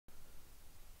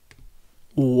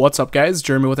What's up guys,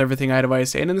 Jeremy with Everything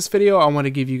iDevice, and in this video I want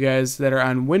to give you guys that are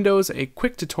on Windows a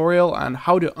quick tutorial on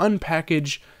how to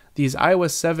unpackage these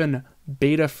iOS 7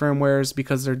 beta firmwares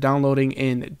because they're downloading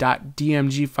in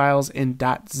 .dmg files and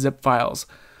 .zip files.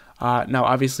 Now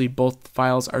obviously both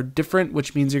files are different,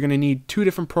 which means you're going to need two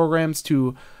different programs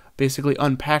to basically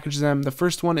unpackage them. The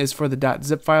first one is for the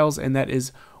 .zip files, and that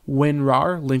is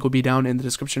WinRAR. Link will be down in the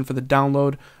description for the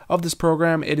download of this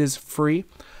program. It is free.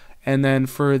 And then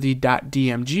for the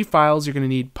 .dmg files, you're going to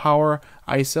need Power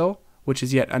ISO, which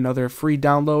is yet another free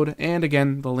download. And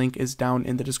again, the link is down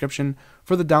in the description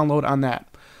for the download on that.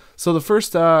 So the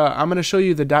first, I'm going to show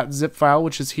you the .zip file,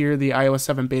 which is here, the iOS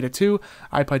 7 Beta 2,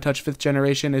 iPod Touch 5th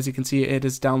generation. As you can see, it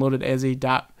is downloaded as a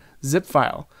 .zip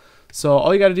file. So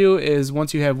all you got to do is,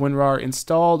 once you have WinRAR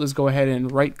installed, is go ahead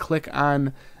and right-click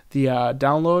on the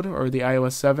download or the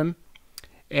iOS 7.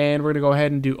 And we're going to go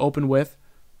ahead and do Open With.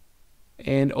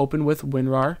 And open with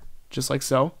WinRAR, just like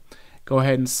so. Go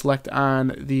ahead and select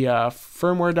on the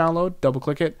firmware download, double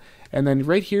click it, and then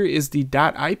right here is the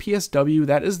 .ipsw.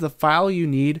 That is the file you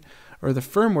need, or the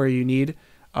firmware you need,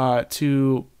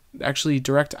 to actually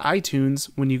direct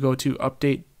iTunes when you go to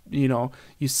update.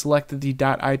 You select the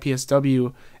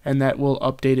 .ipsw, and that will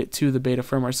update it to the beta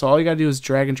firmware. So all you gotta do is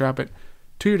drag and drop it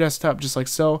to your desktop, just like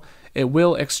so. It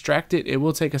will extract it. It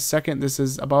will take a second. This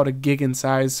is about a gig in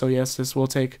size, so yes, this will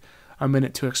take a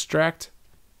minute to extract.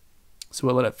 So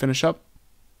we'll let it finish up.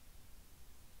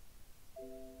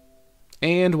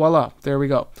 And voila, there we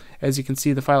go. As you can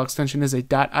see, the file extension is a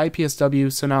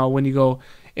 .ipsw. So now when you go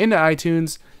into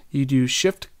iTunes, you do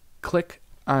shift click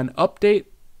on update.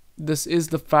 This is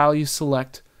the file you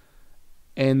select,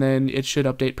 and then it should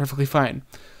update perfectly fine.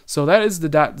 So that is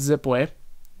the .zip way. Let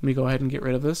me go ahead and get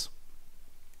rid of this.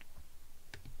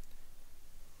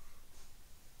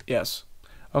 Yes.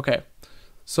 Okay.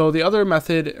 So the other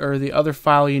method, or the other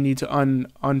file you need to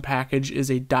unpackage, is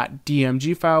a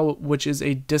 .dmg file, which is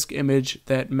a disk image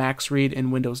that Macs read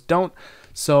and Windows don't.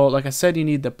 So like I said, you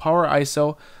need the Power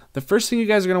ISO. The first thing you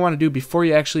guys are going to want to do before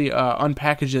you actually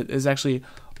unpackage it is actually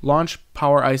launch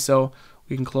Power ISO.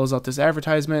 We can close out this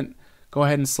advertisement, go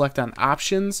ahead and select on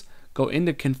Options, go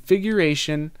into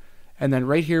Configuration, and then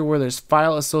right here where there's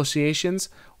File Associations,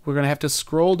 we're going to have to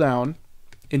scroll down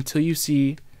until you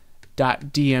see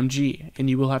 .dmg, and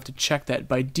you will have to check that.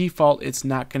 By default, it's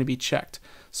not going to be checked.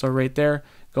 So right there,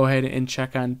 go ahead and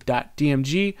check on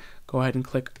 .dmg, go ahead and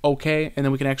click OK, and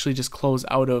then we can actually just close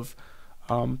out of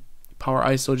Power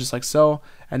ISO just like so.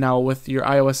 And now with your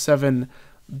iOS 7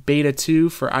 Beta 2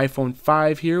 for iPhone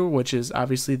 5 here, which is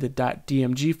obviously the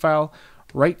 .dmg file,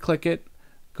 right click it,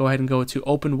 go ahead and go to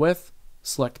Open With,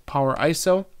 select Power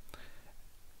ISO,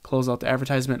 close out the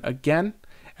advertisement again,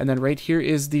 and then right here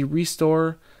is the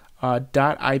Restore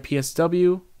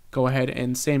 .ipsw. Go ahead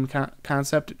and same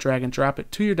concept, drag and drop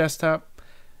it to your desktop.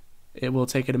 It will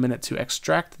take it a minute to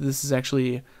extract. This is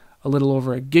actually a little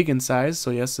over a gig in size, so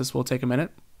yes, this will take a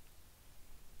minute.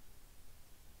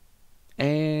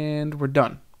 And we're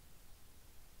done.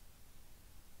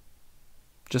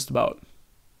 Just about.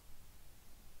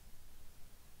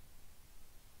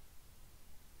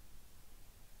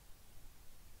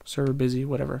 Server busy,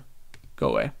 whatever. Go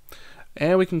away.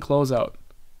 And we can close out.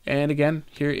 And again,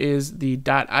 here is the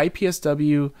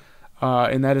 .ipsw,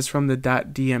 and that is from the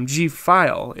 .dmg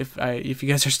file, if you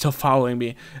guys are still following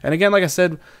me. And again, like I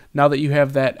said, now that you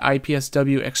have that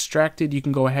ipsw extracted, you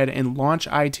can go ahead and launch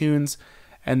iTunes,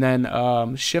 and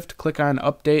then shift click on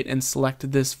Update and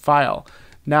select this file.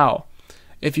 Now,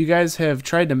 if you guys have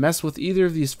tried to mess with either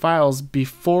of these files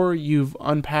before you've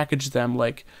unpackaged them,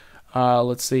 like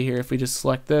let's see here, if we just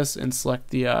select this and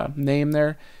select the name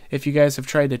there, if you guys have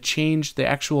tried to change the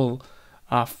actual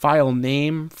file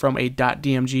name from a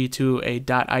 .dmg to a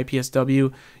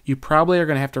 .ipsw, you probably are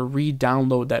going to have to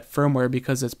re-download that firmware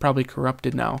because it's probably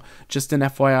corrupted now. Just an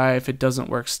FYI if it doesn't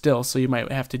work still, so you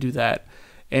might have to do that.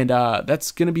 And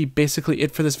that's going to be basically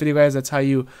it for this video, guys. That's how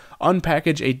you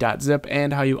unpackage a .zip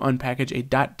and how you unpackage a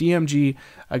 .dmg.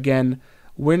 Again,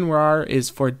 WinRAR is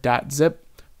for .zip,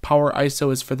 Power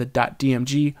ISO is for the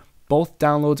 .dmg. Both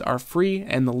downloads are free,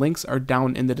 and the links are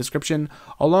down in the description,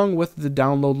 along with the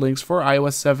download links for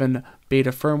iOS 7 beta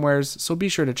firmwares, so be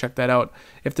sure to check that out.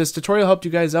 If this tutorial helped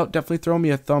you guys out, definitely throw me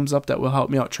a thumbs up. That will help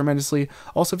me out tremendously.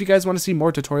 Also, if you guys want to see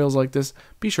more tutorials like this,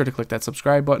 be sure to click that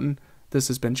subscribe button. This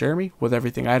has been Jeremy with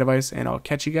Everything iDevice, and I'll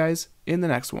catch you guys in the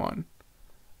next one.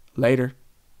 Later.